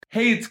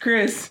Hey, it's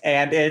Chris.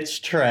 And it's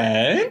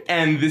Trent.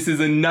 And this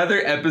is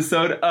another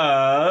episode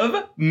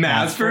of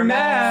Mask for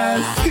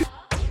Mask.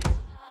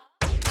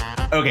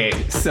 Okay,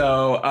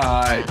 so,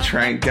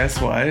 Trent,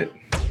 guess what?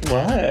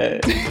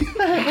 What?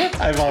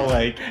 I'm all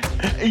like...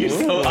 You're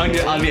so on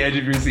the edge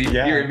of your seat.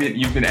 Yeah.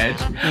 You've been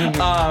edged.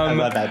 I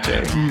love that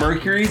joke.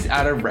 Mercury's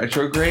out of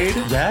retrograde.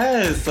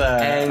 Yes.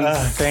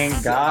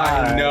 Thank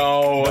God. I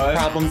know. The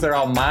problems are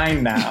all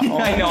mine now.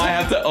 I know. I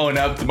have to own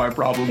up to my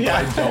problems, but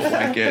I don't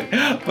like it.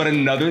 But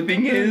another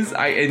thing is,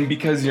 and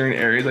because you're in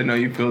Aries, I know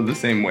you feel the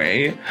same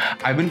way.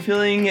 I've been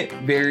feeling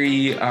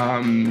very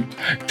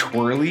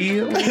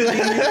twirly lately,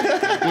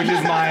 which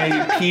is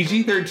my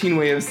PG-13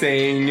 way of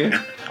saying...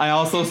 I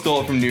also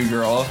stole it from New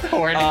Girl.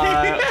 Horny.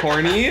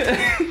 Horny.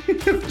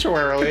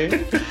 Twirly.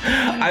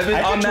 I've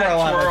been on that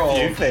twirl. On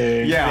a few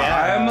things.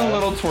 Yeah, I'm a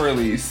little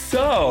twirly.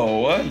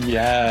 So,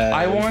 yeah,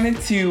 I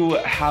wanted to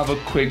have a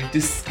quick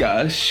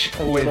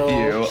discussion with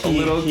you, a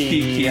little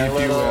kiki, if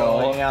you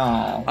will,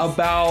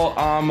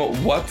 about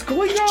what's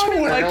going on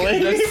in like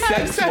the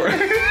sex world.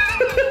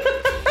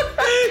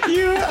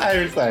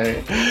 I'm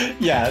sorry.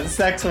 Yeah,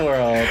 sex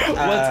world.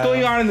 What's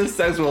going on in the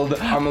sex world?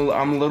 I'm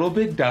a little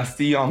bit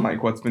dusty on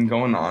like what's been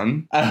going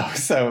on. Oh,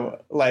 so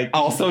like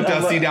also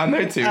dusty down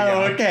there too. Oh,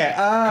 yeah. Okay.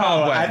 Oh,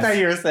 Cobwebs. I thought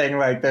you were saying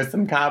like there's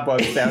some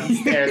cobwebs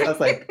downstairs. I was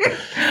like,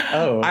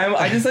 oh.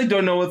 I just like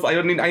don't know what's.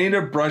 I need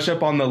to brush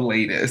up on the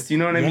latest. You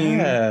know what I mean?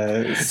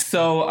 Yes.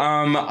 So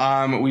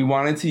we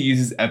wanted to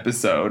use this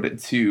episode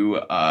to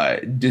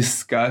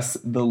discuss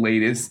the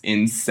latest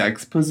in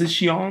sex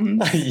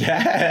positions.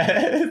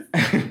 Yes.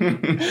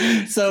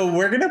 So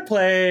we're gonna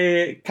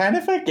play kind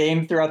of a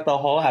game throughout the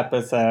whole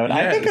episode. Yes.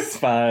 I think it's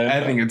fun.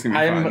 I think it's gonna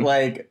be fun. I'm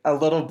like a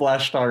little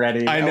blushed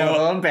already. I know. A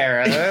little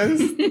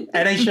embarrassed.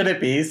 And I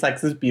shouldn't be.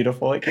 Sex is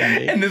beautiful. It can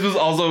be. And this was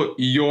also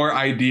your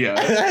idea.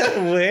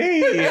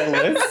 Wait,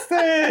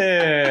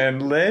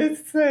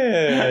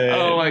 listen.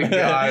 Oh my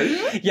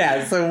gosh.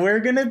 Yeah, so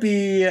we're gonna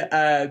be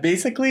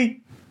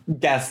basically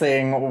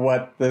guessing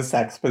what the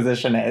sex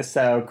position is.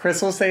 So Chris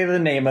will say the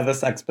name of the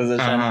sex position.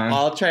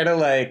 I'll try to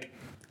like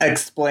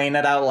explain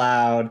it out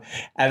loud,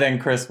 and then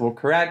Chris will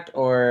correct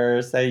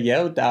or say,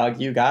 yo,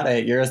 dog, you got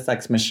it. You're a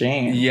sex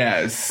machine.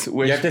 Yes.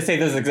 You have to say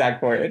those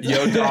exact words.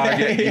 Yo, dog,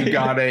 you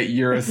got it.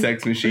 You're a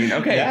sex machine.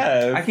 Okay.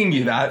 Yes. I can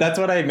do that. That's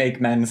what I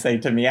make men say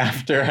to me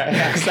after I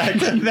have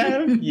sex with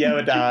them.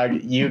 Yo,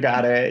 dog, you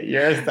got it.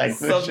 You're a sex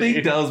machine.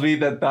 Something tells me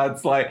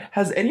that's like,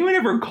 has anyone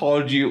ever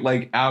called you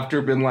like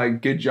after been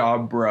like, good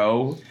job,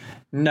 bro?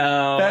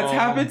 No. That's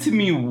happened to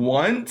me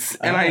once,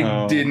 and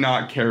I did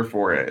not care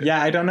for it.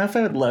 Yeah, I don't know if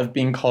I would love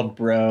being called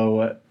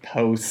bro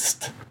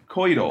post.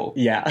 Coital.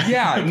 Yeah.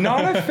 Yeah,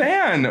 not a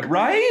fan,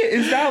 right?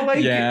 Is that like,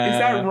 is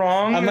that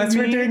wrong? Unless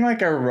we're doing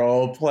like a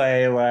role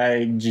play,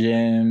 like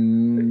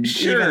gym.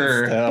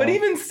 Sure. But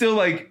even still,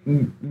 like,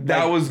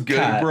 that like, was good,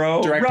 cut.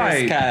 Bro. Director's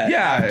right. cut.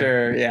 Yeah.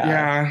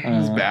 Yeah, it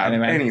was bad.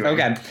 Anyway.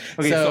 Okay,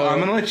 so I'm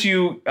going to let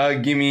you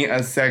give me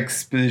a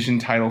sex position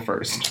title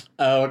first.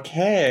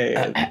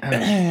 Okay.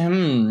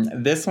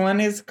 This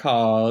one is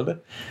called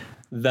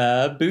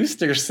The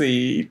Booster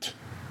Seat.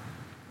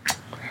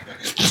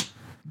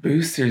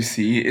 Booster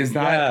seat? Is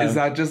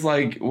that just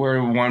like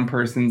where one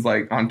person's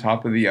like on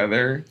top of the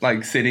other,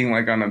 like sitting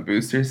like on a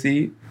booster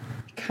seat?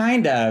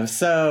 Kind of.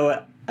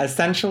 So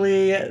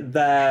essentially,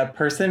 the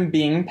person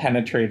being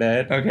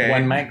penetrated,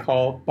 one might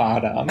call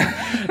bottom.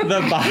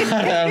 The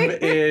bottom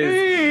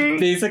is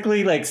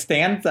basically like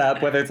stands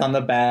up, whether it's on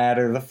the bed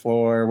or the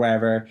floor or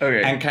wherever,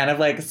 and kind of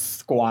like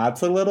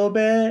squats a little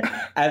bit.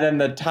 And then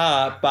the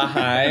top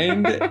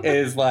behind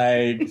is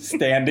like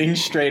standing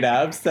straight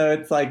up. So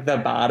it's like the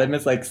bottom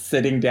is like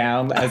sitting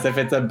down as if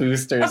it's a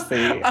booster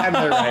seat. I'm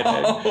the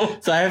writer.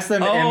 So I have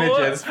some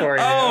images for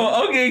you.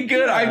 Oh, okay,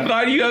 good. Yeah. I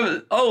thought you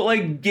have,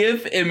 like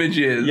GIF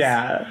images.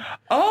 Yeah.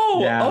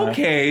 Oh,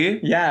 okay.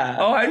 Yeah.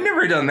 Oh, I've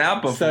never done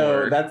that before.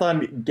 So that's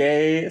on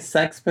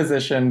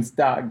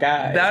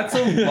gaysexpositions.guide. That's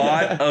a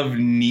lot of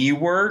knee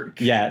work.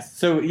 Yes.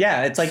 So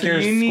yeah, it's like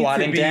you're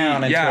squatting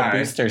down into a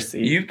booster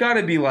seat. You've got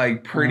to be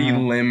like pretty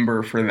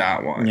limber for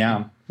that one.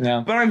 Yeah.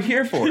 Yeah. But I'm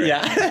here for it.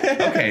 Yeah.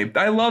 Okay.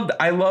 I love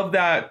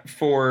that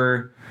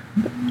for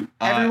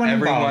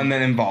everyone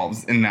that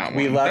involves in that one.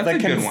 We love the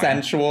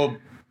consensual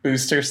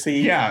booster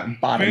seat. Yeah,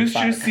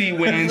 booster seat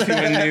went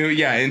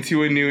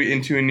into a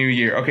new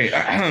year. Okay.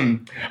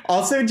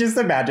 Also, just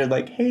imagine,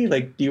 like, hey,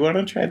 like, do you want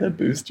to try the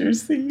booster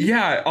seat?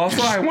 Yeah.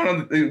 Also, I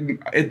want to.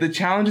 The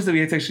challenge is that we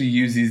have to actually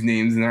use these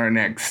names in our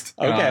next.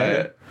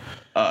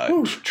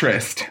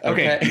 Tryst.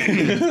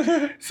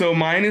 Okay. So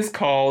mine is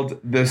called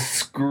the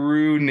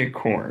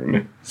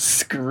Screw-nicorn.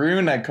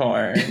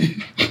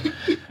 Screw-nicorn.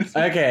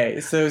 Okay,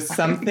 so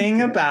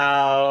something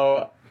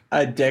about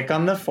a dick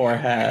on the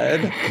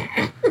forehead.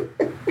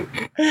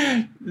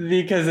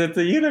 Because it's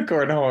a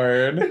unicorn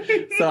horn.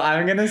 So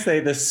I'm going to say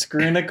the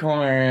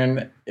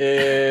Screw-nicorn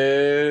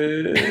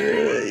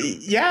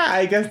is... Yeah,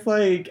 I guess,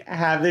 like,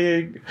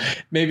 having...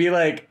 Maybe,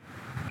 like...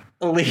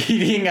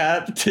 leading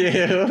up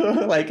to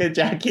like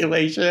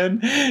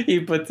ejaculation, he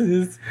puts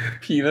his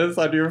penis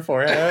on your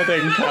forehead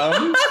and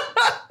comes.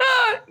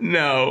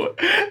 No,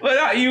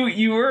 but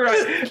you were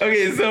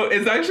okay. So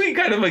it's actually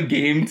kind of a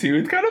game too.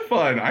 It's kind of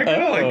fun. I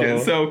kind of like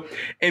it. So,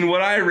 in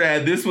what I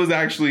read, this was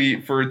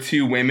actually for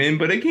 2 women,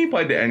 but it can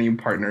apply to any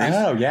partners.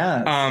 Oh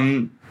yeah.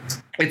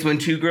 It's when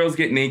 2 girls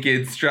get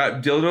naked,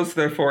 strap dildos to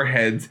their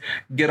foreheads,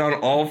 get on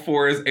all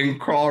fours, and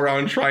crawl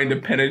around trying to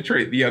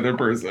penetrate the other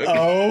person.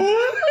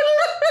 Oh.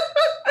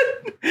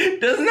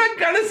 Doesn't that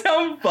kind of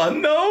sound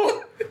fun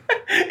though?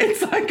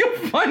 It's like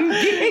a fun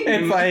game.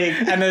 It's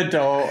like an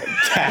adult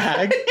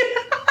tag.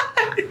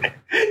 Doesn't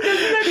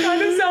that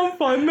kind of sound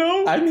fun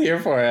though? I'm here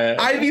for it.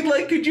 I mean,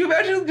 like, could you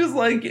imagine just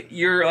like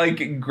your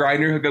like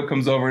grinder hookup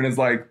comes over and is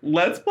like,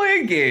 let's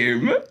play a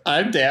game.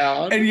 I'm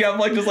down. And you have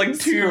like just like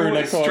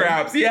 2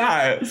 straps.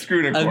 Yeah,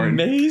 screw-unicorn.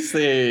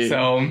 Amazing.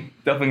 So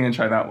definitely gonna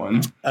try that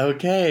one.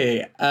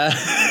 Okay.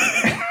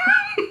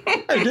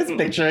 I'm just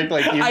picturing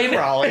like you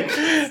crawling.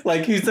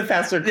 Like who's the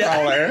faster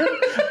crawler?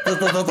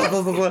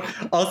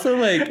 Also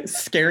like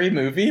scary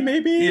movie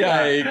maybe?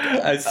 Yeah. Like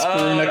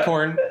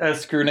a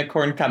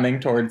screw-unicorn coming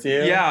towards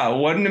you. Yeah,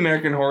 what an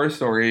American Horror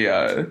Story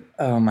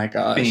oh my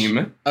gosh.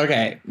 theme.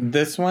 Okay,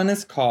 this one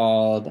is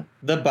called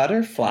The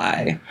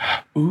Butterfly.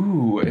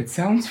 Ooh, it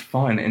sounds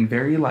fun and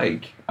very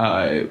like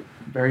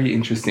very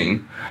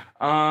interesting.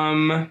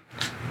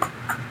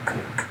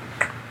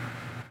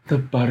 The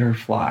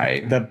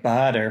butterfly. The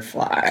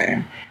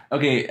butterfly.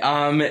 Okay,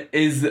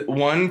 is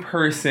one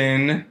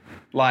person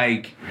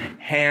like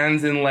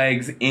hands and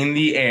legs in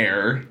the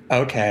air?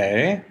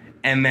 Okay.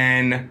 And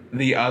then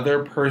the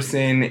other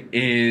person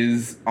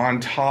is on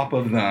top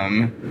of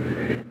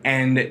them,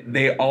 and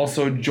they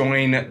also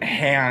join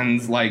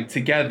hands like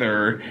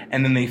together,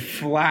 and then they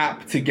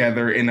flap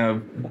together in a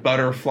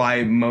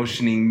butterfly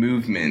motioning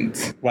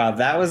movement. Wow,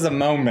 that was a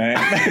moment.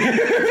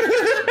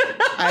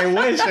 I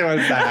wish it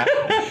was that.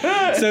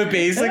 So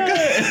basically...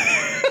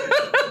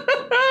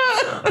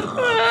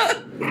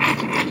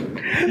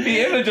 The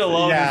image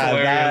alone is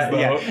hilarious, though.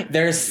 Yeah.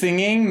 They're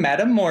singing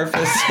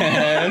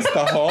Metamorphosis,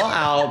 the whole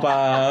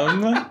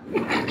album.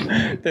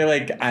 They're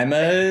like, I'm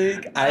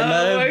a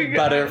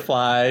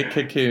butterfly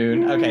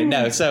cocoon. Okay,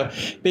 no. So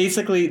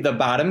basically, the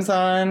bottom's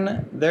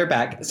on their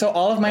back. So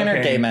all of mine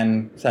are gay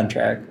men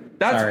centric.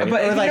 Sorry.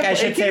 But or like I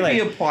should say like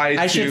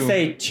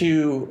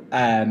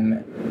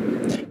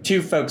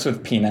two folks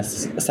with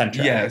penis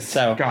centric. Yes.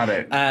 So got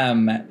it.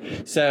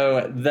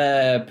 So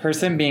the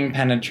person being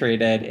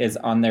penetrated is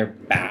on their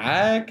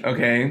back.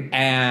 Okay.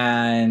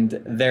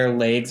 And their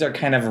legs are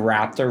kind of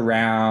wrapped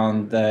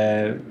around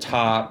the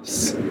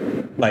top's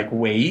like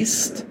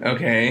waist.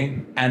 Okay.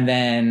 And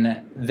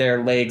then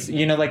their legs,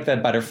 you know, like the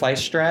butterfly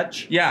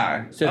stretch?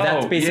 Yeah. So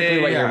that's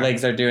basically what your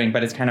legs are doing,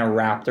 but it's kind of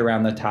wrapped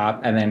around the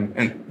top, and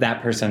then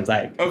that person's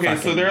like... Okay,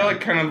 so they're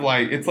like kind of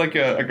like, it's like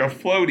a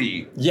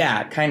floaty.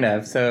 Yeah, kind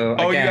of. So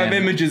again, you have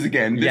images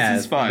again. This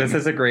is fun. This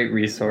is a great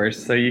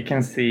resource. So you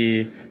can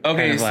see...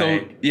 Okay,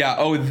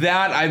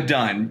 that I've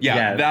done.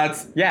 Yeah,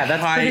 that's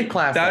pretty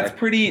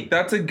classic.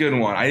 That's a good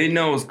one. I didn't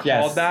know it was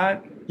called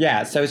that.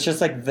 Yeah, so it's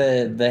just like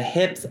the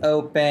hips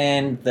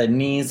open, the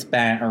knees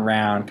bent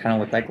around, kind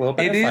of look like little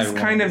butterfly wings. It is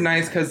kind of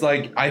nice because,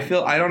 like, I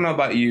don't know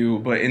about you,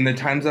 but in the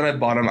times that I've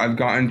bought them, I've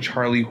gotten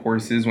Charlie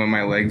horses when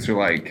my legs are,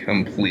 like,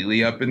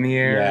 completely up in the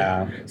air.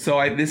 Yeah. So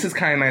this is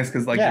kind of nice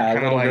because, like, you're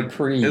kind of like...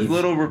 reprieve. It's a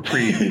little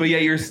reprieve. But, yeah,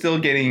 you're still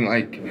getting,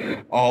 like,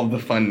 all the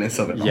funness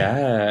of it all.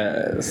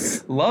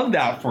 Yes. Love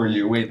that for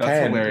you. Wait,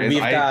 that's hilarious.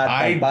 We've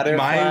got the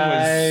butterfly.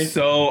 Mine was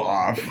so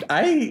off.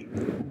 I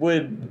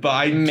would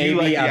maybe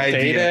like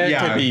update it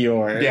to be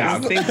yours. Yeah,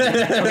 thank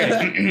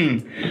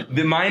you.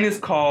 Okay. Mine is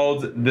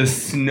called the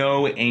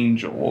Snow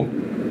Angel.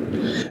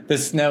 The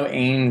Snow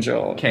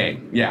Angel.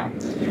 Okay, yeah.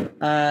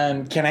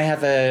 Can I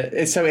have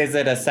so is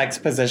it a sex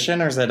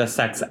position or is it a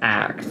sex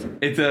act?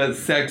 It's a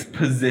sex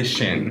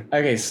position.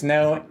 Okay,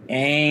 Snow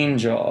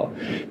Angel.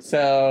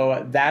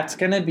 So that's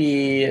going to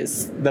be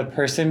the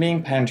person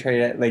being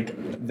penetrated, like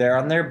they're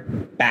on their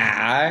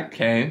back.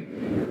 Okay.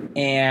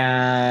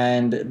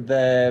 And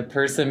the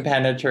person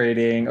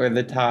penetrating or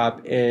the top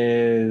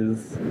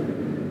is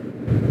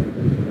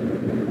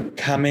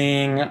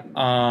coming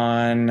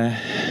on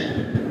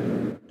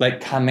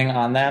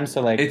them,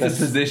 so like it's a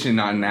position,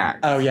 not an act.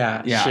 Oh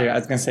yeah. Sure. I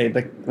was gonna say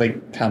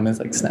like cum is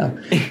like snow.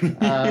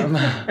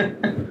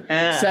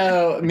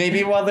 So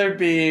maybe while they're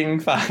being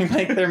fine,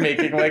 like they're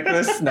making like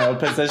the snow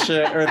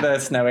position or the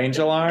snow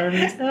angel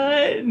arms.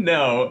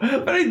 No,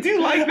 but I do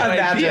like that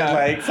idea. Imagine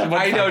like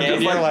someone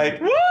just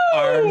like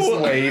arms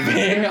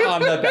waving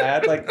on the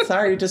bed, like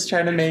sorry, just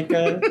trying to make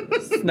a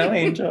snow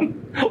angel.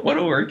 What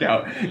a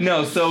workout.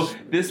 No, so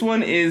this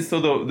one is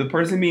the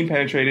person being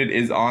penetrated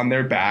is on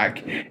their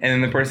back, and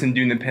then the person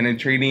doing the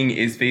penetrating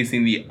is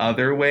facing the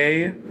other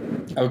way.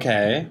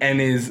 Okay.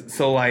 And is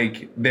so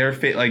like their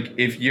like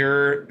if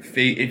your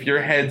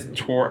head's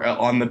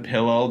on the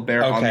pillow,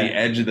 they're on the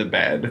edge of the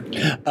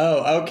bed.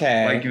 Oh,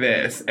 okay. Like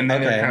this, and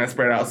then they're kind of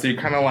spread out. So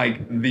you're kind of like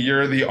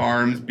you're the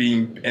arms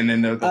being, and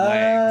then they're the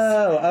legs.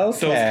 Oh, okay.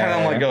 So it's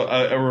kind of like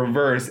a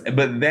reverse.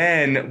 But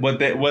then what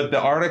the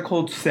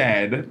article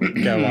said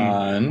Go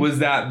on. was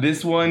that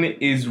this one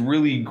is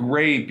really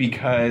great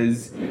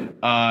because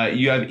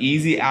you have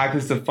easy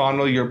access to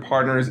fondle your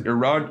partner's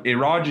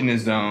erogenous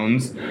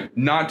zones.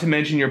 Not to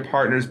mention your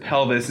partner's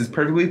pelvis is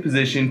perfectly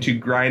positioned to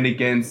grind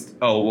against.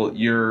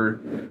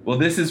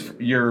 This is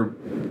your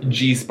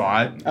G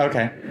spot.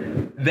 Okay.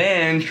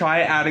 Then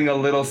try adding a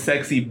little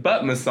sexy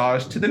butt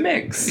massage to the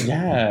mix.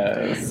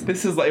 Yes.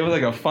 This is it was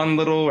like a fun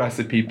little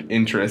recipe,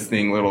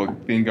 interesting little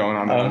thing going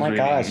on. Oh my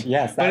gosh,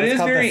 yes. But it is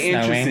very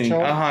interesting.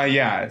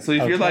 Yeah. So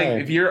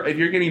if you're if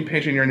you're getting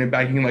pinched and you're in the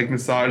back, you can like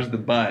massage the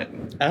butt.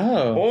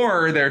 Oh.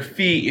 Or their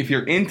feet if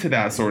you're into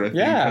that sort of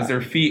thing. Yeah. Because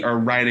their feet are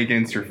right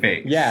against your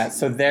face. Yeah,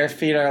 so their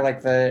feet are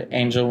like the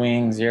angel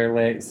wings, your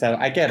legs. So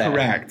I get it.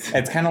 Correct.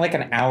 It's kind of like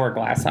an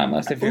hourglass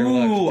almost if you're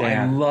Ooh,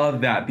 I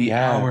love that. The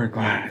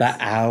hourglass. The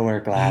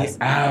hourglass.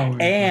 The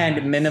hourglass.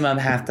 And minimum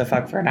have to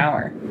fuck for an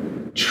hour.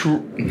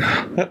 True.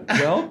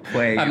 Well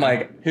played. I'm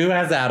like, who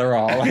has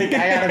Adderall? Like,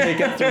 I gotta make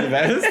it through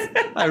this.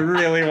 I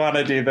really want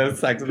to do this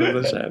sex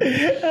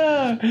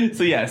position.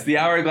 So yes, the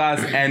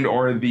hourglass and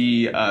or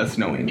the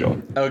snow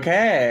angel.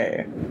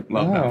 Okay.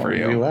 Love that for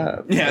you. We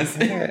love. Yes.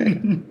 Okay.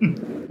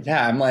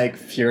 Yeah, I'm like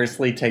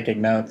furiously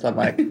taking notes. I'm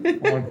like,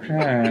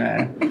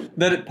 okay.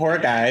 The poor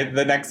guy,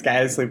 the next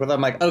guy I sleep with,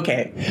 I'm like,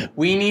 okay,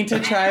 we need to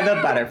try the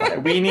butterfly.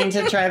 We need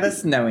to try the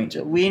snow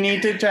angel. We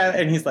need to try,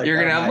 and he's like, you're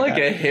gonna have like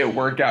a hit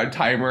workout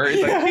timer.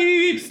 It's like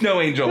beep, beep,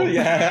 snow angel.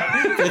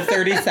 Yeah, for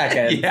 30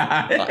 seconds.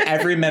 Yeah,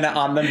 every minute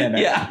on the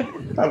minute. Yeah.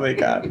 Oh my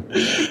god.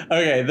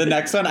 Okay, the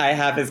next one I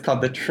have is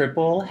called the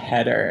triple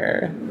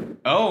header.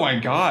 Oh my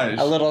gosh.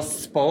 A little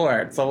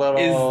sports, a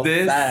little Is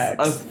this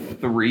sex. a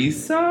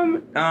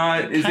threesome?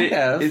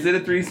 Is it a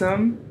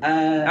threesome?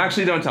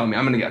 Actually, don't tell me.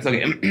 I'm gonna guess.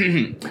 Okay.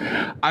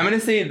 I'm gonna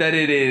say that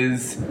it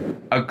is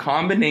a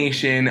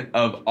combination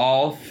of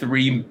all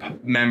three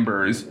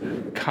members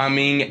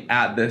coming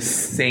at the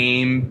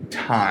same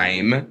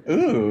time.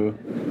 Ooh.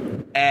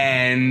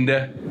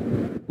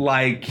 And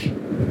like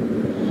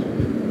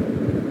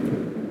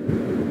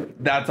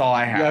that's all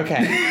I have.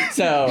 Okay.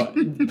 So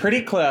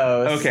pretty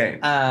close. Okay.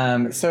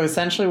 So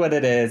essentially what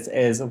it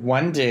is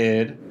one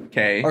dude.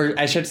 Okay. Or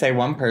I should say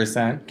one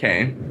person.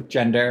 Okay.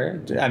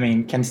 Gender. I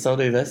mean, can still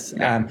do this.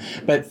 Yeah.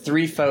 But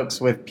three folks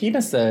with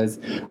penises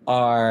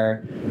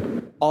are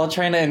all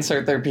trying to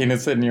insert their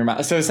penis in your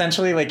mouth. So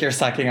essentially, like you're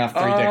sucking off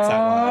three dicks at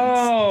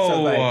once.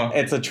 So like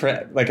it's a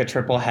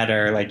triple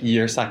header. Like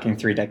you're sucking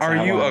three dicks. Are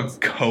at you once. a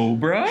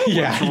cobra?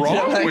 Yeah. What's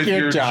wrong like with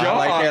your jaw?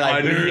 Like you're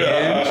like unhinged?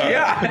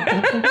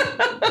 Yeah.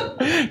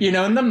 You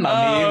know, in The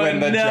Mummy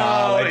when the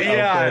jaw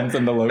opens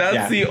and the loop.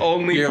 That's the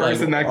only You're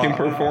person like, that can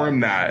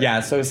perform that. Yeah.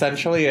 So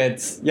essentially,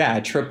 it's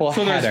a triple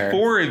So header. there's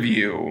four of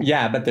you.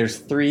 Yeah, but there's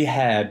three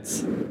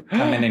heads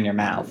coming in your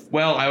mouth.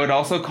 Well, I would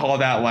also call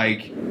that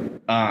like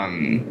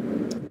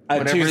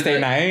a Tuesday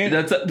night.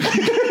 That's a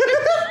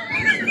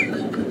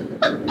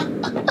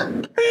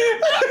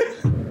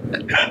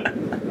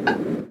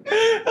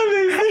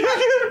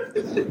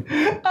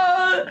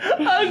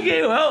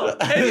okay, well,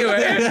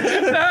 anyway,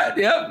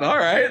 all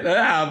right,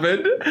 that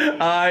happened.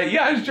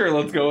 Yeah, sure,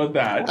 let's go with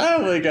that.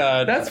 Oh my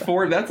god. That's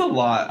four, that's a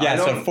lot. Yeah,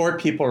 so 4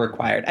 people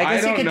required. I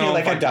guess you could do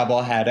like a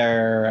double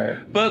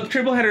header. But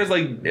triple header is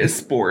like a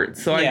sport,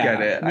 so I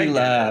get it.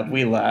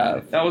 We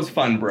love. That was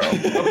fun, bro.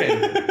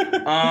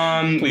 Okay.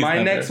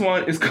 My next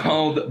one is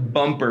called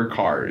bumper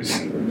cars.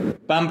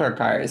 Bumper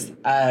cars.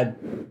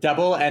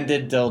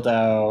 Double-ended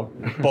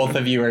dildo. Both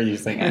of you are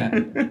using it.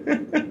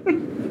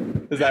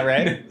 Is that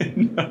right?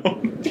 No.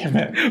 Damn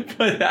it.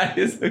 But that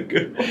is a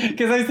good one.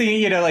 Because I was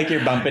thinking, like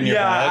you're bumping your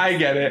butt. I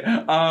get it.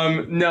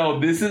 No,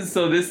 this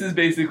is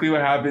basically what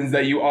happens,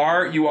 that you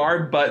are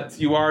butt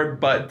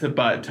to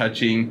butt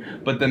touching,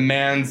 but the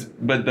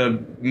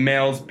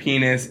male's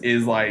penis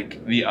is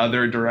like the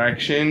other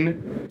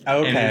direction.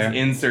 Okay. And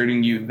is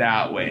inserting you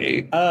that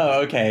way.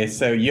 Oh, okay.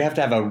 So you have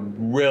to have a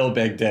real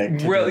big dick.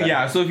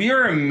 Yeah. So if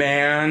you're a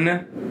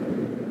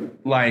man,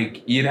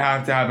 like you'd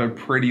have to have a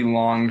pretty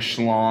long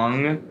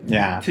schlong.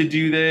 Yeah. To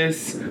do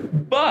this,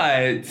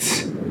 but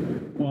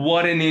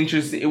what an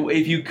interesting.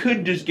 If you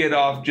could just get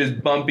off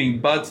just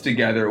bumping butts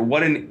together,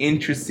 what an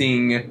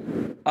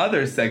interesting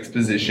other sex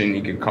position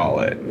you could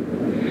call it.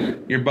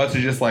 Your butts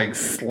are just like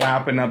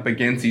slapping up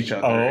against each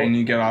other, and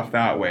you get off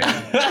that way.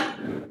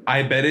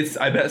 I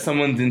bet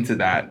someone's into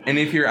that. And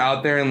if you're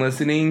out there and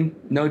listening,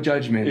 no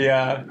judgment.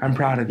 Yeah. I'm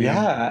proud of you.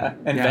 Yeah.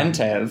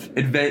 Inventive.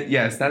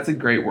 Yes, that's a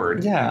great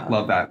word. Yeah.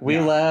 Love that. We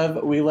love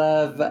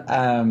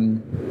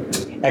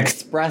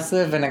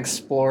expressive and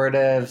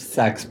explorative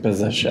sex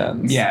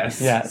positions. Yes.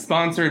 Yes.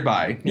 Sponsored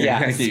by.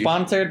 Yeah.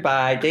 Sponsored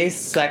by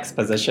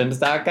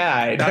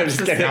gaysexpositions.guide. That's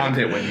just sound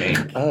it with me.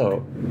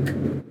 Oh.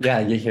 Yeah,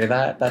 you hear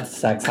that? That's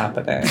sex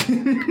happening.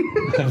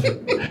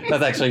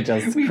 That's actually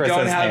just we Chris's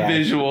don't have hand.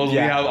 visuals,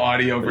 Yeah. we have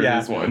audio for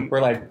this one.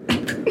 We're like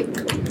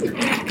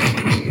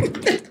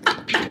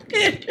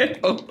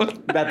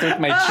that's with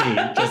my cheek,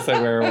 just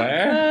so we're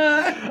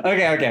aware.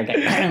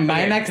 Okay.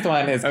 My next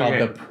one is called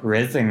the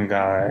prison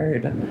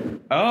guard.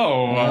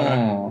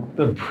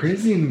 The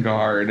prison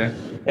guard.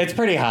 It's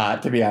pretty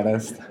hot, to be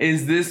honest.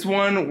 Is this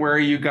one where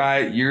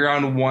you're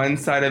on one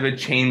side of a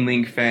chain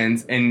link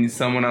fence and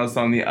someone else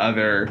on the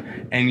other,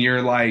 and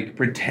you're like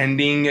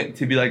pretending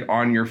to be like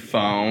on your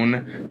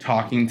phone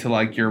talking to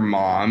like your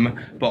mom,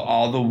 but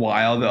all the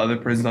while the other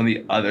person's on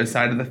the other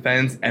side of the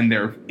fence and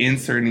they're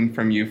inserting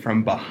from you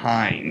from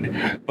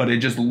behind, but it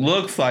just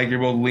looks like you're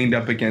both leaned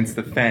up against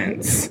the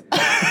fence.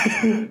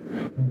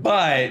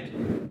 But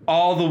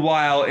all the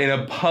while in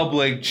a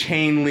public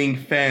chain link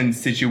fence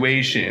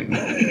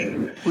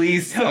situation.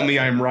 Please tell me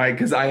I'm right,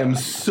 because I am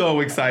so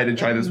excited to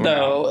try this one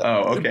out.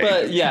 Oh, okay.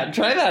 But yeah,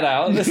 try that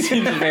out. This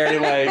seems very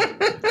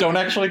like, don't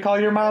actually call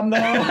your mom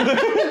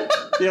though.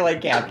 You're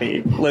like,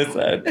 Kathy,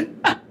 listen.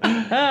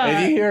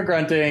 If you hear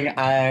grunting,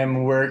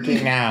 I'm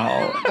working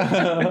out.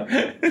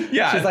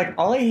 Yeah. She's like,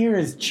 all I hear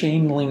is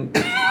chain link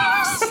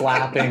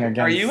slapping against.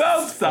 Are you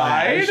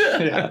outside?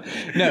 Yeah.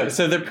 No,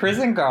 so the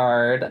prison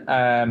guard,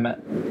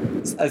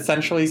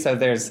 essentially, so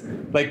there's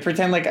like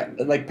pretend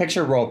like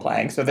picture role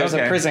playing. So there's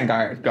a prison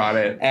guard. Got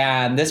it.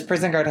 And this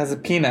prison guard has a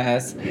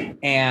penis,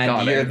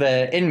 and you're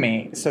the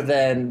inmate. So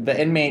then the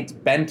inmate's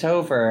bent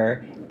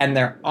over, and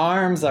their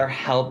arms are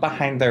held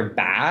behind their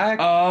back.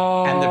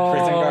 Oh. And the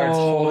prison guard's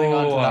holding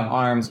onto the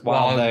arms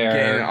while they're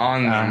getting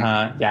on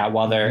them. Yeah,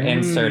 while they're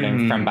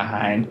inserting from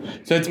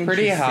behind. So it's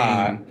pretty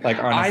hot.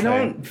 Like,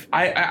 honestly.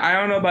 I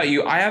don't know about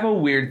you. I have a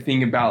weird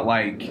thing about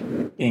like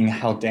being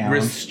held down.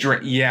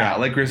 Restraint. Yeah,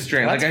 like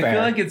restraint. That's like fair. I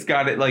feel like it's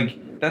got it like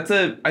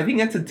I think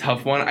that's a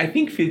tough one. I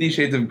think 50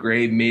 Shades of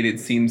Grey made it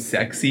seem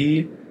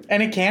sexy.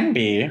 And it can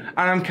be. And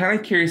I'm kind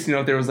of curious to know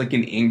if there was like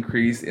an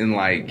increase in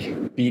like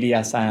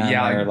BDSM.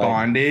 Yeah, like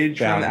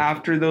bondage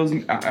after those.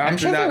 I'm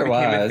sure that there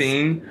became was a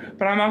thing.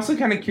 But I'm also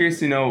kind of curious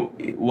to know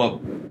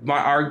what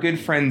our good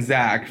friend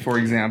Zach, for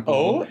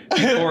example.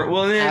 Hi,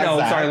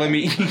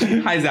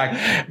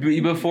 Zach.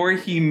 Before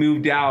he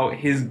moved out,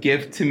 his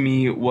gift to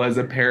me was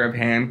a pair of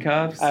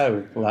handcuffs.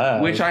 Oh,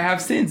 love. Which I have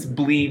since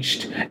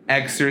bleached,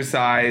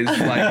 exercised,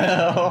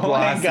 like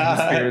blasted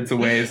the spirits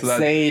away. So that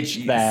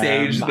Saged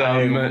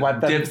them.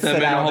 Dipped them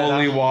in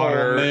holy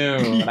water.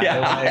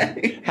 Yeah.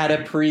 I had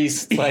a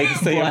priest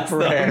say a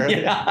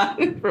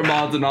prayer. From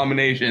all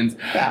denominations.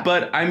 Yeah.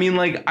 But I mean,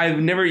 like, I've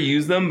never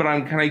used them, but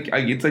I'm kind of,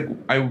 it's like,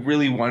 I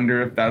really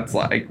wonder if that's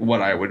like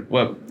what I would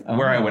do.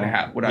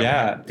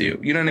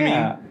 You know what I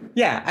mean?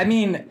 Yeah, I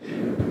mean,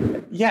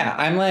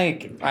 I'm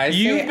like,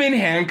 you've been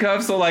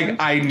handcuffed, so like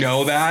I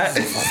know that.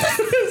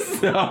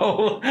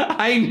 So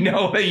I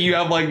know that you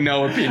have like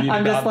no opinion.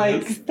 I'm about just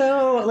like, this.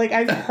 so like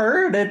I've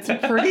heard it's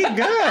pretty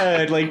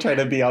good. Like trying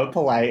to be all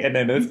polite and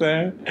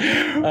innocent. We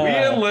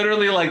had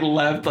literally like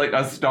left like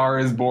A Star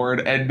Is Born,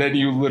 and then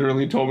you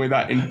literally told me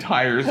that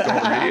entire story.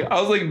 I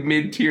was like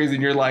mid tears,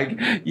 and you're like,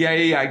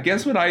 yeah.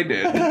 Guess what I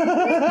did?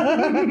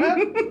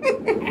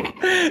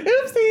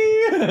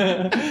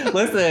 Oopsie.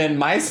 Listen,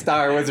 my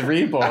star was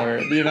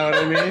reborn. You know what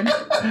I mean?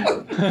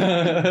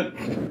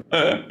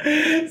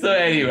 So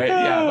anyway,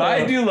 but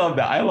I do love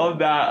that. I love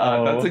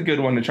that. That's a good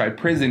one to try.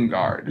 Prison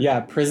guard. Yeah,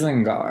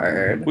 prison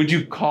guard. Would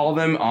you call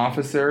them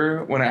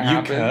officer when it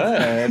happens? You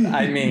could.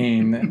 I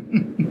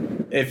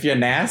mean, if you're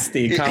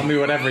nasty, call me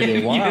whatever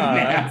you want. You're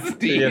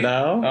nasty. You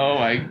know? Oh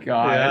my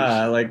gosh.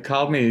 Yeah, like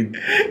call me.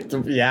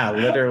 Yeah,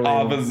 literally.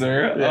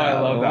 Officer. Yeah. Oh, I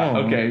love that.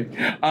 Okay.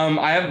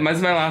 This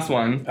is my last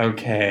one.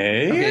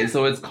 Okay,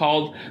 so it's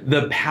called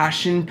the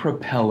Passion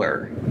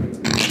Propeller.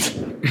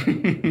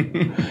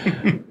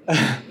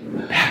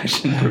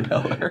 Passion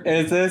Propeller.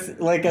 Is this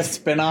like a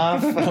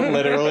spin-off,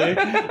 literally,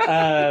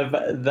 of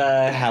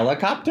the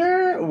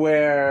helicopter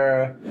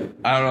where...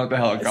 I don't know what the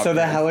helicopter is. So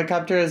the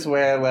helicopter is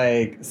where,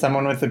 like,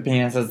 someone with a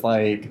penis is,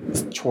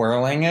 like,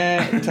 twirling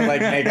it to,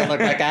 like, make it look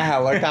like a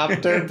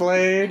helicopter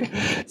blade.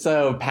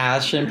 So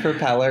passion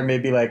propeller,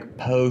 maybe, like,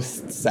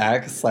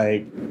 post-sex,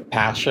 like,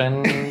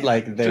 passion,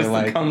 like, they're, just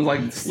like... becomes,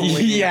 like,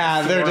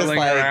 they're just,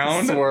 like,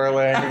 around.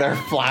 swirling their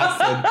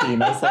flaccid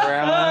penis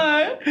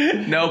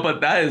around. No,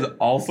 but that is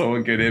also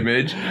a good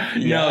image. Yes.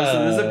 No,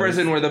 so this is a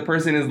person where the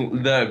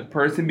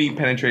person being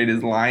penetrated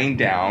is lying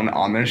down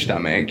on their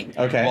stomach,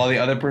 while the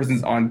other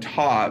person's on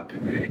top,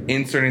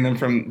 inserting them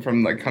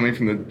from like coming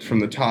from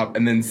the top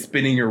and then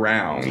spinning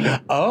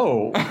around.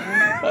 Oh.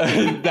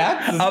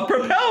 That's a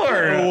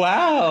propeller.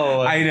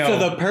 Wow. I know. So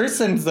the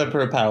person's the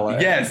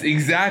propeller. Yes,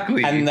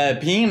 exactly. And the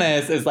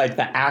penis is like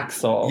the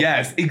axle.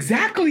 Yes,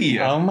 exactly.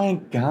 Oh my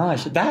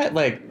gosh. That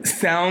like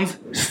sounds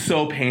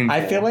so painful.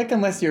 I feel like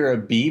unless you're a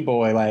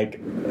B-boy,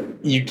 like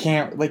you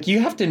can't, like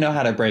you have to know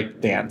how to break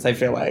dance, I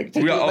feel like.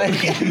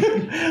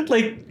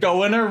 Like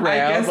going around.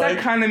 I guess that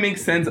kind of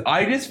makes sense.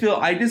 I guess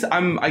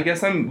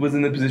I was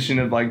in the position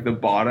of like the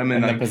bottom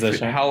and in the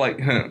position. How like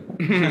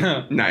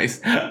nice.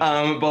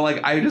 But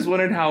like I just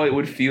wondered how it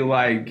would feel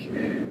like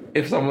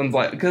if someone's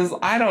like, because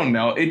I don't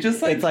know, it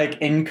just like it's like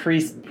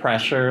increased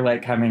pressure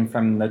like coming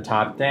from the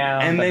top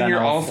down, and then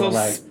you're also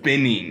like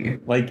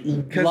spinning, like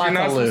because you're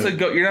not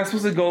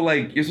supposed to go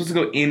you're supposed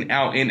to go in,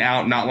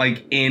 out, not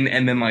like in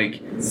and then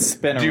like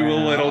spin do around.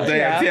 a little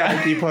dance. Yeah.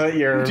 Like you put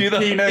your penis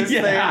thing, you put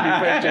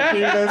your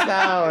penis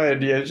out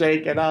and you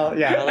shake it all.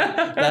 Yeah.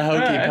 Like the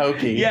hokey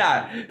pokey.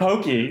 Yeah.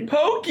 Pokey.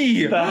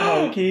 The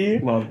hokey.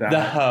 Love that.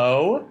 The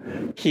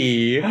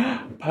ho-key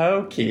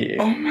pokey.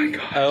 Oh my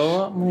gosh.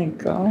 Oh my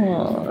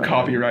god.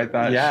 Copyright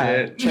that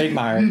shit.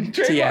 Trademark.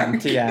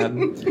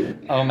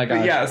 TM. Oh my gosh.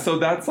 But yeah, so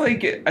that's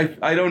like,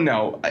 I don't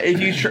know.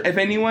 If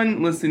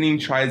anyone listening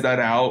tries that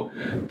out,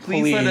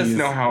 please let us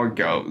know how it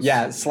goes.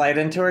 Yeah, slide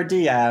into our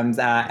DMs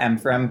at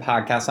M4M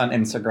Podcast on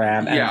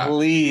Instagram and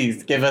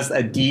please give us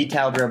a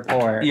detailed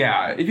report.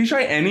 Yeah, if you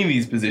try any of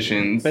these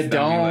positions. But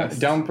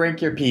don't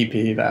break your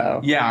pee-pee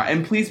though. Yeah,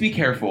 and please be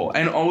careful.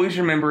 And always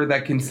remember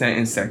that consent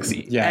is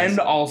sexy. Yes. And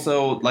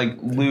also like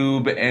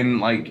lube and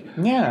like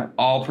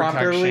all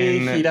properly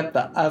protection. Heat up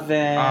the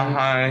oven.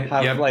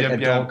 Have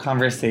adult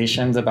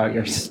conversations about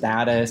your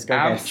status. Go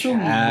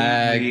Absolutely.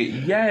 Get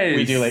checked. Yes.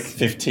 We do like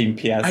 15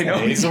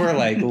 PSAs. We're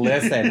like,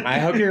 listen, I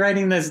hope you're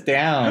writing this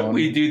down.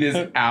 We do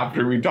this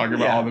after we talk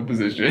about all the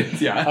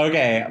positions. Yeah.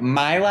 Okay,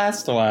 my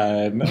last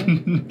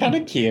one. Kind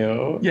of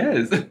cute.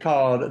 Yes.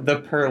 Called the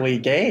pearly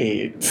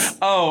gates.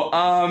 Do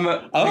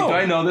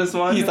I know this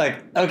one? He's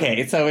like,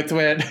 okay, so it's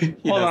when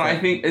hold on, I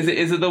think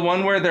is it the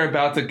one where they're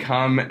about to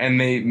come and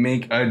they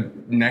make a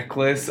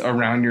necklace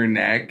around your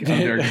neck of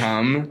their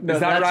cum? No, is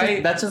that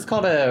right? That's just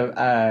called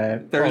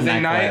a Thursday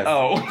night?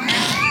 Oh.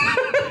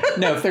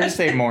 No,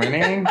 Thursday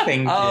morning.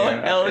 Thank you.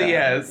 Oh, hell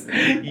yes.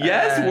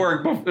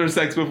 Yes,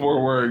 sex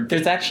before work.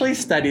 There's actually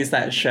studies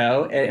that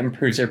show it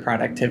improves your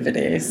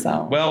productivity,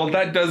 so. Well,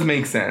 that does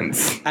make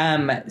sense.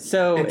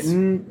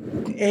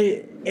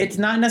 It's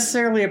not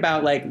necessarily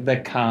about like the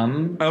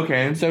cum.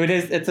 Okay. So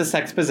it's a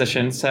sex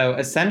position. So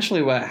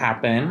essentially what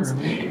happens,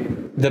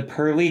 the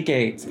pearly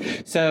gates.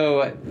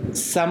 So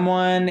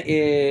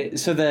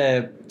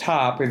the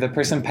top or the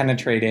person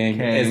penetrating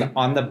is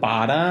on the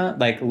bottom,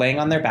 like laying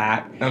on their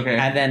back. Okay.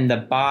 And then the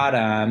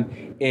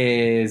bottom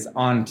is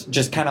on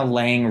just kind of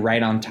laying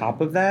right on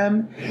top of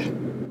them.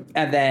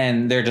 And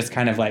then they're just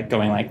kind of like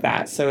going like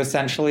that. So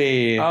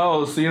essentially...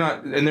 Oh, so you're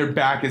not... And their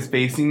back is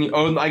facing you?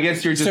 Oh, I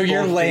guess you're just so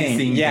you're laying,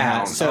 facing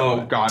down.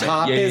 So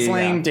top is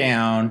laying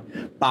down.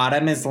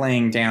 Bottom is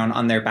laying down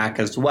on their back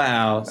as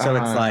well. So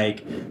it's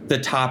like the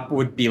top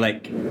would be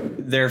like...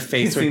 Their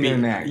face kissing would be... their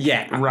neck.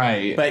 Yeah.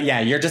 Right. But yeah,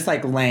 you're just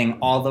like laying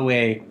all the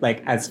way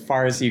like as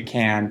far as you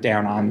can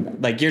down on...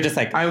 Like you're just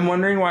like... I'm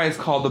wondering why it's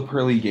called the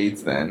pearly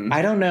gates then.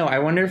 I don't know. I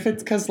wonder if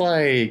it's because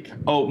like...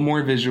 Oh,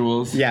 more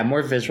visuals. Yeah,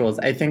 more visuals.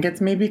 I think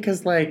it's maybe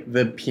because like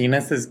the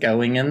penis is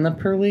going in the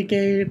pearly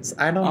gates.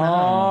 I don't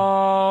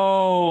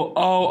know.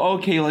 Oh,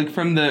 okay. Like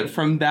from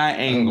that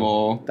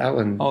angle. That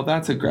one. Oh,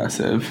 that's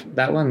aggressive.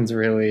 That one's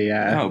really.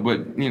 Oh,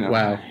 but you know.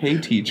 Wow. Hey,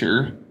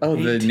 teacher. Oh,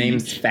 hey, the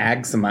name's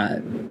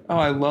Fagsmut. Oh,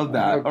 I love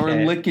that. Okay.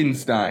 Or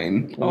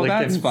Lichtenstein. Oh,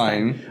 that's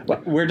fine.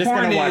 Well, we're just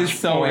gonna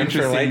watch porn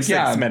for like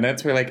 6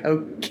 minutes. We're like,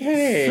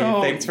 okay,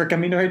 thanks for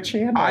coming to our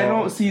channel. I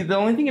don't see. The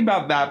only thing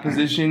about that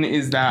position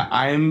is that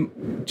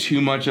I'm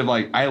too much of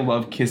like I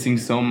love kissing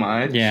so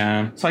much.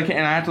 Yeah. So I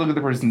have to look at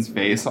the person's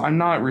face. So I'm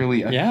not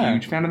really a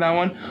huge fan of that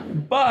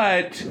one.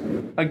 But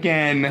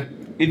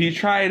again, if you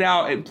try it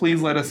out,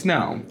 please let us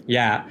know.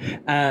 Yeah.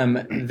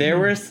 There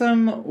were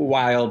some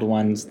wild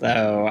ones,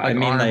 though. Like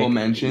honorable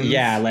mentions?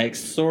 Yeah, like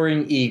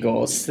soaring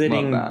eagle,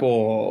 sitting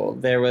bull.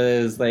 There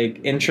was, like,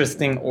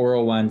 interesting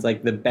oral ones,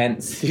 like the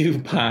bent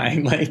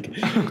supine. Like,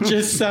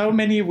 just so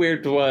many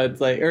weird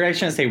ones. Like, or I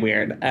shouldn't say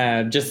weird.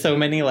 Just so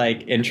many,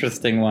 like,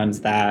 interesting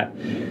ones that,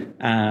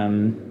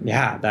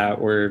 that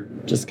were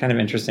just kind of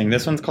interesting.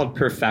 This one's called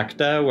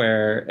Perfecta,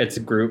 where it's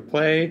group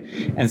play,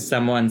 and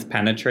someone's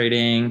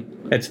penetrating.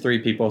 It's 3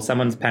 people.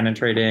 Someone's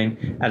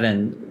penetrating, and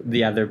then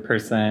the other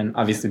person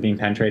obviously being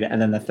penetrated,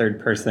 and then the third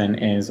person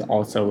is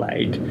also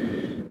like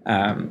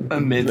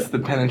amidst the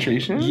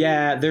penetration.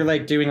 Yeah, they're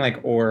like doing like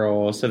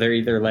oral, so they're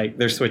either like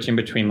they're switching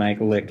between like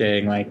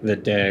licking like the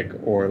dick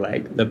or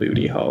like the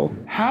booty hole.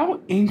 How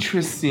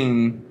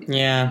interesting.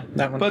 Yeah,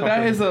 that one. But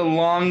that is a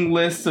long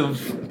list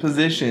of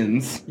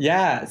positions.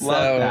 Yeah,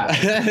 love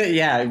that.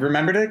 Yeah,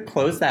 remember to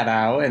close that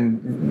out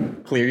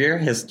and clear your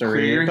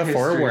history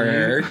before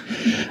work.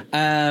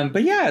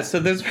 But yeah, so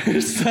those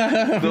were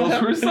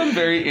some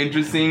very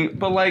interesting,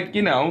 but like,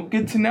 you know,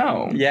 good to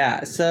know.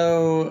 Yeah,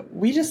 so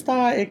we just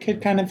thought it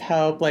could kind of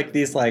help like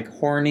these like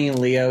horny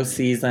Leo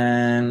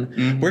season.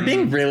 Mm-hmm. We're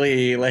being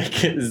really like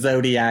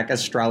zodiac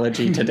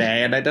astrology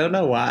today, and I don't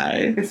know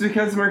why. It's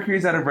because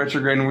Mercury's out of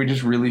retrograde and we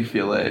just really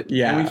feel it.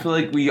 Yeah. And we feel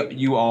like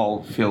you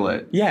all feel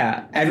it.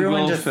 Yeah.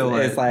 Everyone just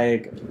is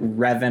like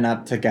revving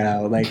up to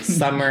go. Like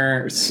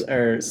summer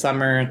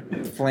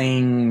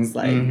flings,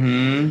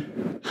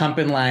 like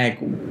humping like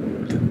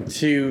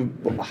to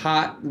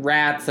hot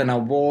rats in a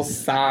wool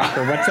sock,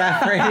 or what's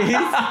that phrase?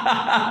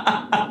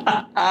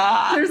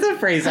 There's a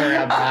phrase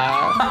around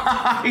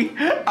that.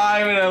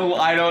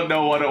 I don't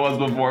know what it was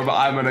before, but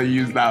I'm gonna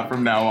use that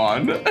from now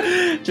on.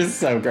 Just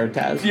so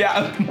grotesque.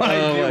 Yeah,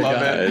 I do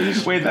love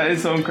it. Wait, that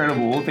is so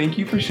incredible. Well, thank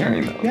you for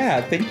sharing those.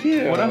 Yeah, thank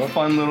you. What a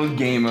fun little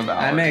game of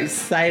ours. I'm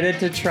excited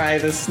to try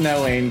the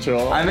snow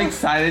angel. I'm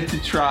excited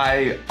to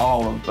try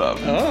all of them.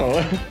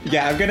 Oh,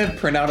 yeah, I'm gonna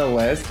print out a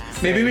list.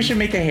 Maybe we should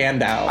make a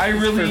handout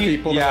for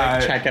people to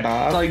like, check it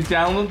off. Like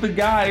download the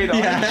guide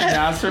on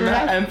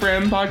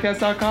M4M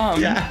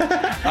podcast.com.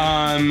 Yeah,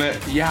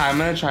 I'm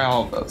gonna try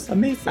all of those.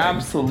 Amazing.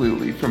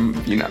 Absolutely.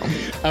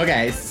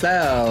 Okay,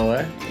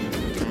 so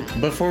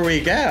before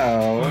we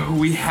go,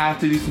 we have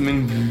to do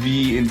something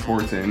very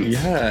important.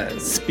 Yeah.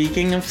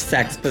 Speaking of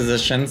sex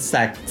positions,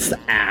 sex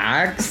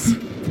acts,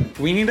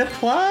 we need a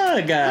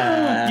plug.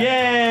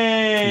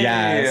 Yay!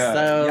 Yeah.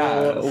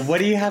 So, what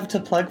do you have to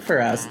plug for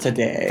us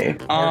today?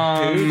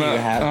 Or who do you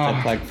have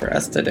to plug for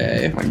us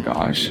today? Oh my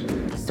gosh.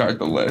 Start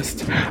the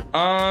list.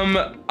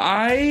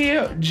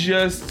 I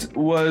just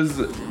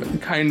was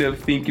kind of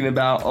thinking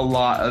about a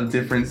lot of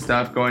different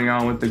stuff going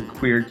on with the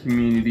queer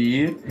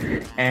community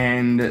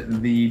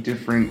and the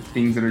different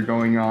things that are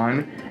going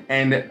on.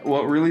 And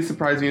what really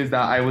surprised me is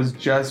that I was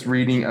just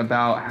reading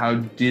about how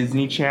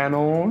Disney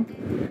Channel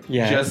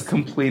just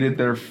completed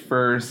their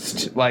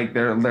first, like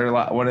their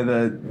one of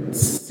the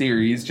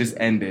series just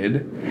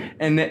ended,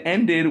 and it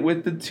ended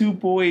with the two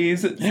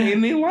boys saying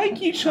they like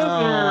each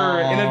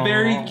other in a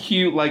very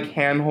cute, like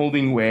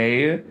hand-holding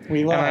way.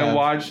 And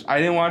I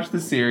didn't watch the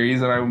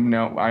series, and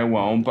I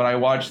won't, but I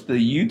watched the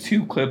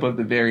YouTube clip of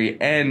the very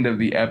end of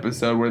the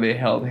episode where they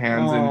held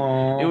hands,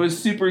 and it was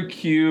super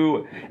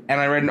cute. And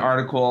I read an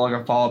article, like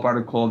a follow-up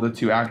article of the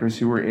two actors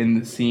who were in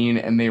the scene,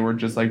 and they were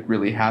just like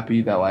really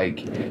happy that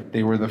like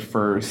they were the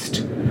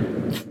first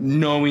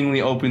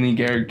knowingly openly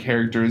gay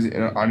characters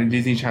on a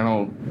Disney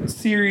Channel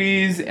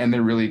series, and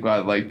they're really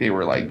glad like they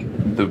were like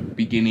the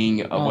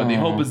beginning of what they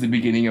hope is the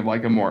beginning of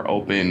like a more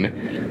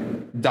open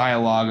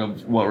dialogue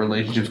of what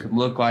relationships could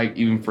look like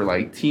even for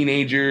like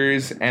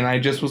teenagers. And I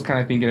just was kind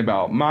of thinking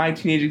about my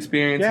teenage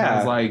experience, and I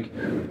was like,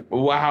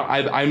 wow,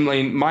 I'm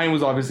like, mine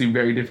was obviously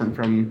very different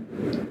from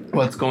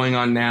what's going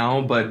on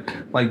now, but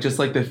like just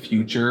like the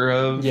future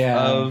of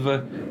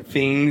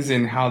things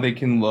and how they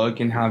can look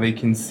and how they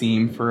can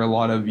seem for a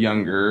lot of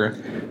younger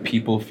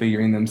people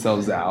figuring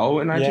themselves out.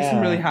 And I just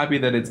am really happy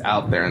that it's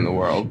out there in the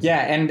world. Yeah,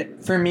 and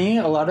for me,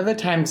 a lot of the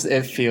times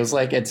it feels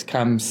like it's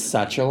come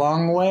such a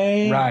long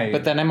way. Right.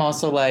 But then I'm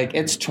also like,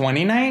 it's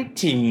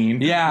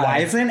 2019. Yeah. Why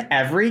isn't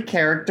every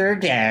character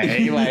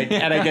gay? Like,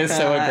 and I get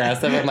so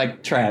aggressive. I'm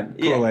like,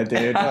 Trent, cool it,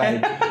 dude.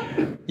 Like,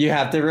 you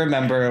have to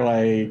remember,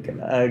 like,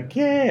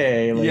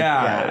 okay.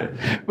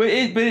 Like, But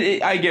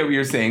I get what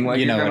you're saying. Like,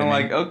 you're kind of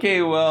like,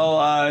 okay,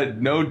 well,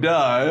 no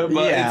duh.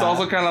 But it's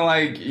also kind of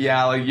like,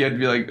 like you have to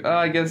be like, oh,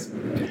 I guess.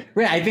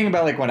 Right, I think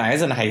about like when I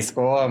was in high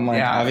school, I'm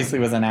like, obviously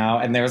wasn't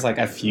out, and there was like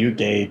a few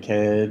gay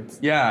kids.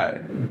 Yeah.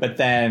 But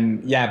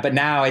then, but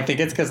now I think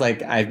it's because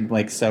like I'm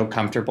like so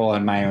comfortable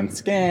in my own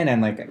skin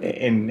and like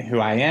in who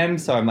I am.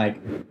 So I'm like,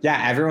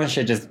 everyone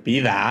should just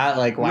be that.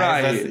 Like,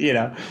 why is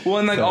this, Well,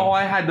 and like all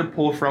I had to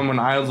pull from when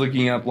I was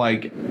looking up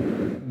like,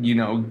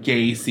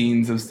 gay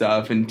scenes of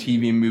stuff in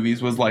TV and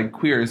movies was like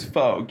Queer as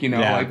Folk,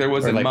 like there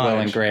wasn't like much. Will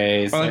and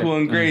Grace. Or like Will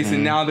and Grace,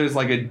 and now there's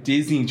like a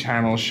Disney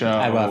Channel show.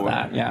 I love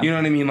that, You know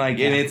what I mean? Like,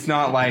 and it's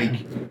not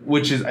like,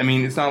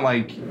 it's not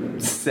like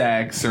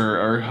sex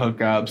or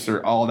hookups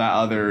or all that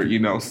other,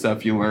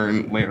 stuff you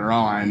learn later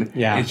on.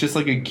 Yeah. It's just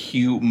like a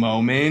cute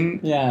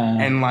moment. Yeah.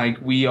 And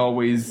like, we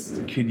always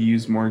could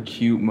use more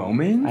cute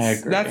moments. I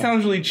agree. That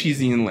sounds really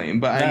cheesy and lame,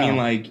 but I mean,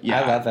 like,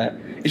 I love it.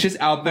 It's just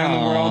out there in the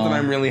world, and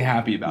I'm really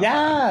happy about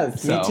that.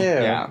 Yes, me too.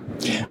 Yeah.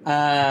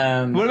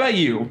 What about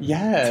you?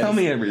 Yes. Tell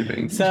me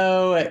everything.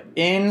 So,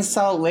 in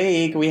Salt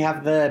Lake, we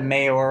have the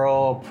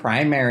mayoral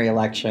primary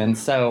election.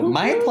 So,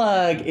 my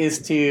plug is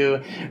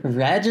to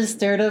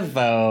register to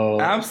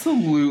vote.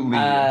 Absolutely.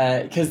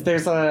 Because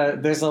there's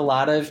a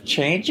lot of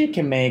change you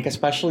can make,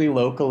 especially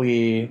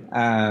locally.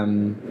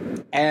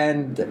 And,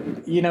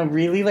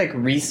 really, like,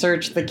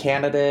 research the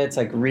candidates.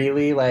 Like,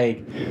 really,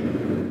 like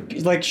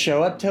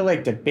show up to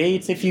like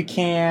debates if you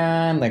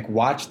can, like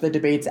watch the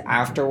debates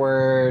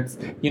afterwards.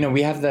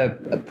 We have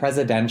the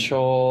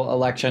presidential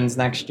elections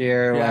next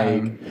year.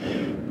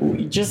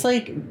 Like, just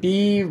like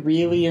be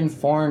really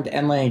informed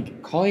and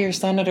like call your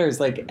senators.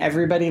 Like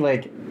everybody,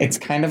 like it's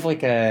kind of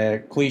like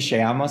a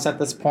cliche almost at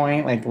this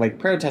point, like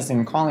protesting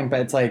and calling,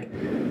 but it's like,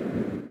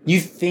 you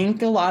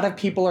think a lot of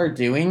people are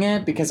doing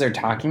it because they're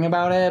talking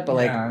about it, but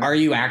like, are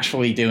you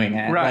actually doing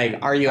it? Right.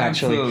 Like, are you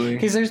actually?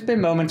 Because there's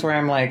been moments where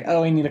I'm like,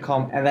 oh, I need to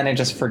call, and then I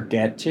just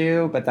forget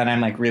to, but then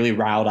I'm like really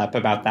riled up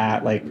about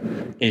that like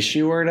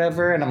issue or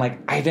whatever, and I'm like,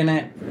 I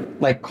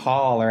didn't like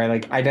call or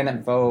like I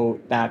didn't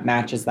vote that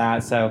matches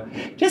that. So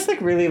just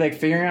like really like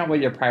figuring out what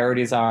your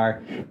priorities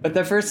are. But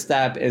the first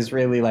step is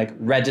really like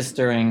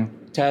registering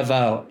to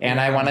vote. And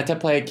I wanted to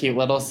play a cute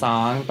little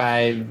song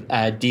by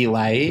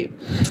D-Light.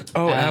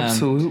 Oh,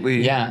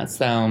 absolutely. Yeah,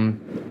 so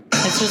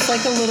it's just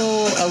like a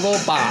little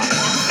bop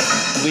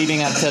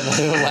leading up to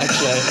the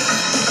election.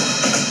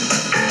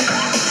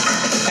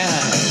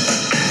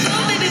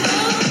 Vote, baby,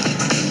 vote.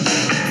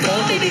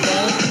 Vote, baby,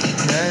 vote.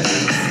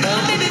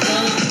 Vote, baby,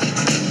 vote.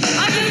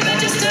 Are you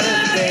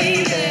registered,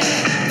 baby?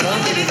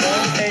 Vote, baby,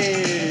 vote.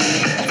 Hey.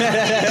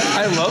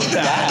 I love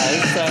that.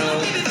 Yeah, so,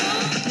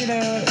 you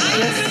know,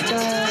 just...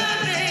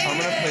 I'm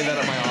going to play that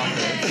at my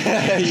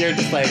office. You're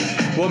just like,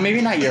 well,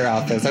 maybe not your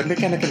office. Aren't they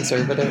kind of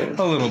conservative?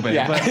 A little bit.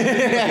 Yeah. But,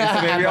 okay,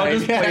 so maybe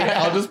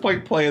I'll just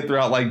play it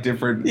throughout like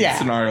different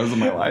scenarios of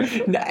my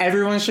life. No,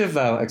 everyone should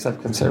vote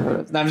except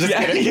conservatives. No, I'm just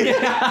kidding.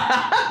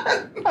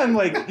 Yeah. I'm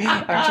like,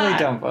 actually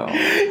don't vote.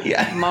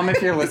 Yeah. Mom,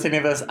 if you're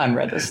listening to this,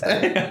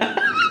 unregistered.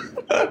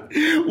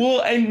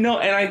 Well, and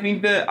I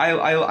think that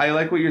I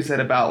like what you said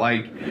about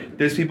like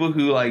there's people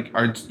who like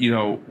are, you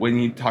know, when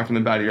you talk to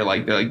them about it, they're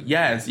like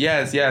yes,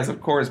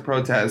 of course,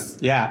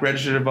 protests,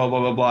 register to vote, blah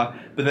blah blah.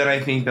 But then I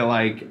think that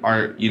like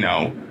are, you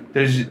know,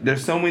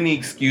 there's so many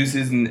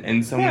excuses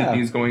and so many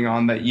things going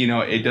on that, you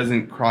know, it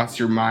doesn't cross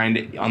your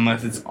mind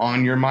unless it's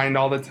on your mind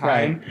all the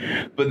time.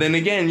 Right. But then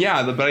again,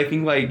 but I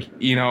think like,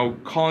 you know,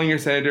 calling your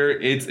senator,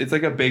 it's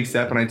like a big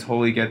step, and I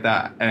totally get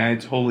that. And I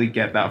totally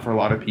get that for a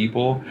lot of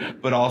people.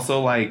 But also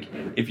like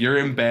if you're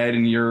in bed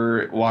and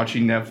you're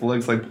watching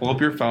Netflix, like pull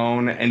up your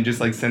phone and just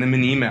like send them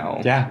an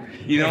email. Yeah.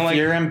 You know, if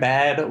you're in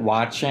bed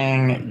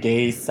watching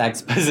gay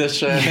sex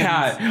positions.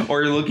 Yeah.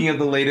 Or you're looking at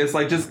the latest,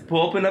 like just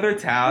pull up another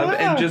tab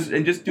and just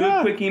do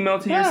a quick email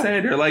to your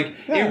senator. Like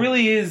it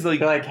really is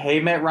like, you're like, hey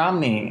Mitt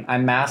Romney,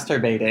 I'm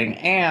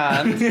masturbating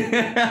and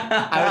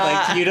I would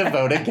like you to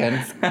vote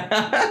against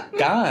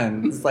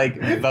guns. Like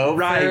vote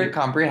for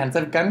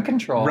comprehensive gun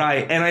control.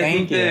 Right. And I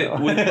think that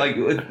with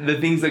the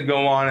things that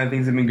go on and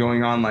things that have been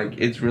going on, like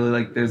it's really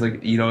like there's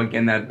like, you know,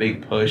 again that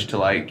big push to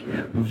like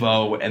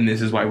vote, and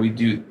this is why we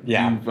do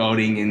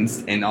voting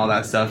and all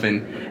that stuff,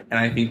 and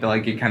I think that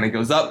like it kind of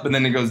goes up but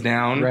then it goes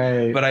down.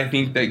 Right. But I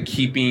think that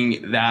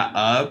keeping that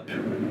up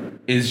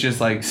is just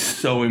like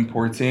so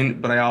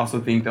important, but I also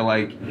think that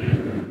like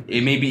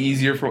it may be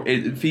easier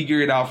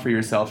figure it out for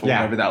yourself or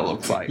whatever that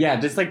looks like. Yeah,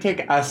 just like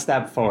take a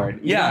step forward.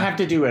 You don't have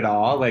to do it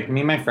all. Like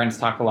me and my friends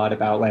talk a lot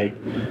about like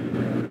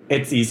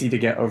it's easy to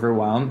get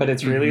overwhelmed, but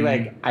it's really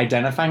like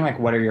identifying like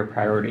what are your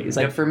priorities.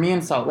 Like for me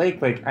in Salt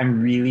Lake, like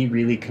I'm really,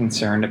 really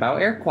concerned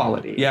about air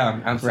quality. Yeah,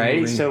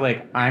 absolutely. Right? So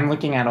like I'm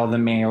looking at all the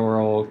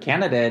mayoral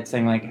candidates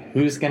and like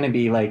who's going to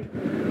be like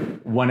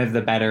one of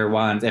the better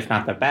ones, if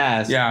not the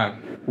best. Yeah.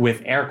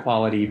 With air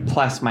quality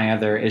plus my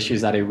other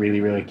issues that I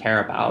really, really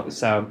care about.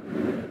 So,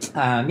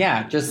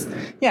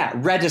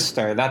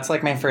 register. That's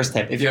like my first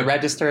tip. If you're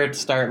registered,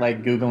 start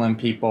like Googling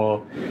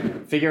people,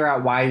 figure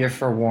out why you're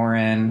for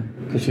Warren,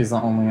 because she's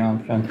the only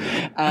option.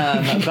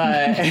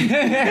 But,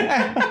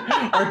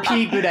 or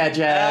Pete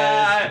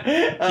Buttigieg.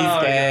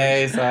 He's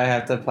gay, so I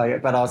have to play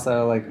it. But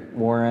also like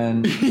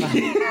Warren,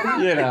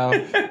 you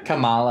know,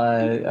 Kamala,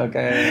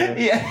 okay.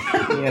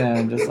 Yeah. You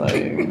know, just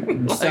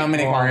like so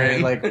many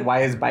Warren. Like,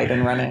 why is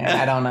Biden running?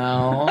 I don't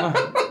know.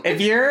 If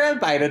you're a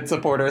Biden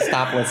supporter,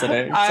 stop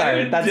listening.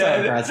 Sorry, that's so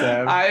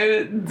impressive.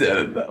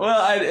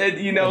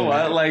 You know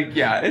what? Like,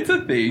 it's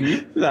a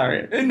thing.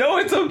 Sorry. No,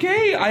 it's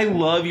okay. I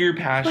love your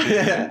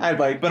passion. I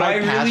like, but I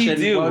really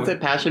do. What was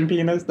it? Passion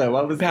penis? No,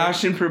 what was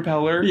passion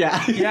propeller?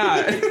 Yeah,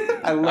 yeah.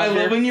 I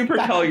love when you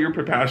propel your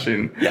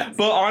passion. Yes.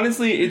 But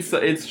honestly,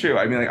 it's true.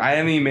 I mean, like, I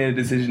haven't even made a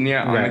decision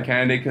yet on a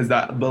candidate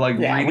but like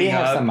reading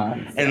up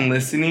and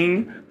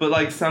listening. But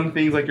like some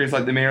things, like there's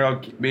like the mayoral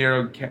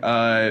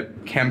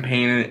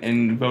campaign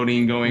and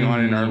voting going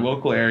on in our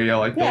local area.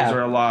 Like those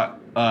are a lot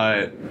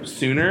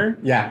sooner.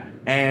 Yeah.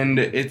 And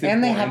it's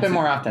and they happen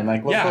more often.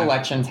 Like local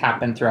elections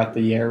happen throughout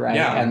the year, right?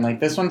 Yeah. And like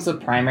this one's the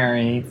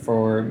primary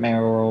for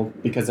mayoral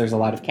because there's a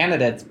lot of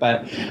candidates,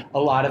 but a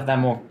lot of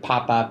them will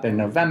pop up in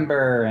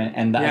November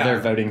and the other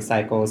voting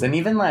cycles, and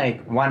even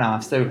like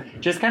one-off. So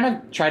just kind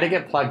of try to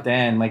get plugged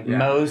in. Like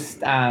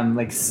most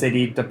like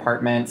city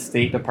departments,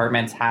 state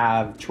departments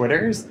have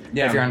Twitters.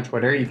 Yeah. If you're on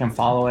Twitter, you can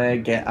follow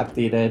it, get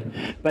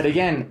updated. But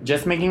again,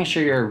 just making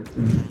sure your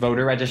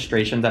voter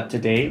registration's up to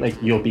date. Like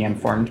you'll be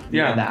informed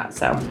via that.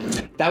 So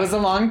that was a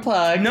long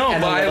plug. No,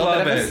 and but I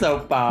love bit it. Of a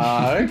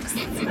soapbox.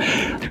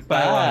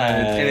 But I love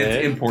it, and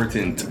it's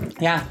important.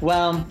 Yeah.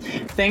 Well,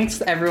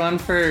 thanks everyone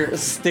for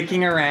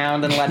sticking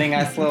around and letting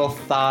us little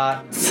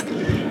thoughts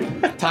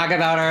talk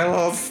about our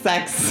little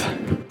sex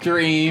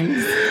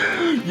dreams.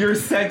 Your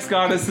sex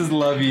goddesses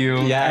love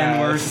you. Yeah.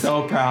 And we're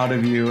so proud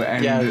of you.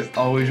 And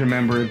always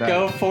remember that.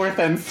 Go forth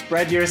and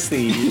spread your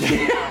seed.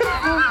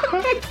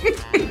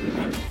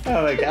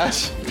 Oh my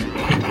gosh.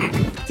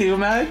 Too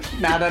much?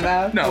 Not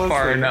enough? Not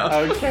far enough.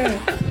 Okay.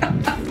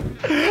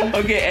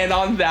 Okay, and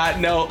on that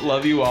note,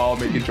 love you all.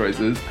 Make your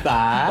choices.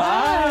 Bye.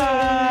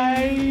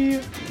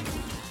 Bye.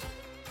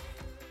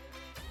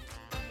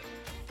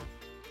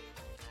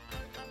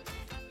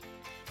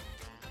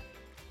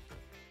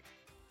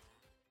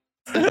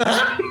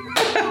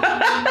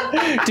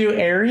 Do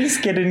Aries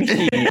get in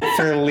heat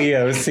for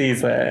Leo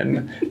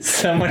season?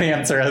 Someone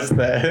answer us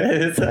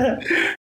this.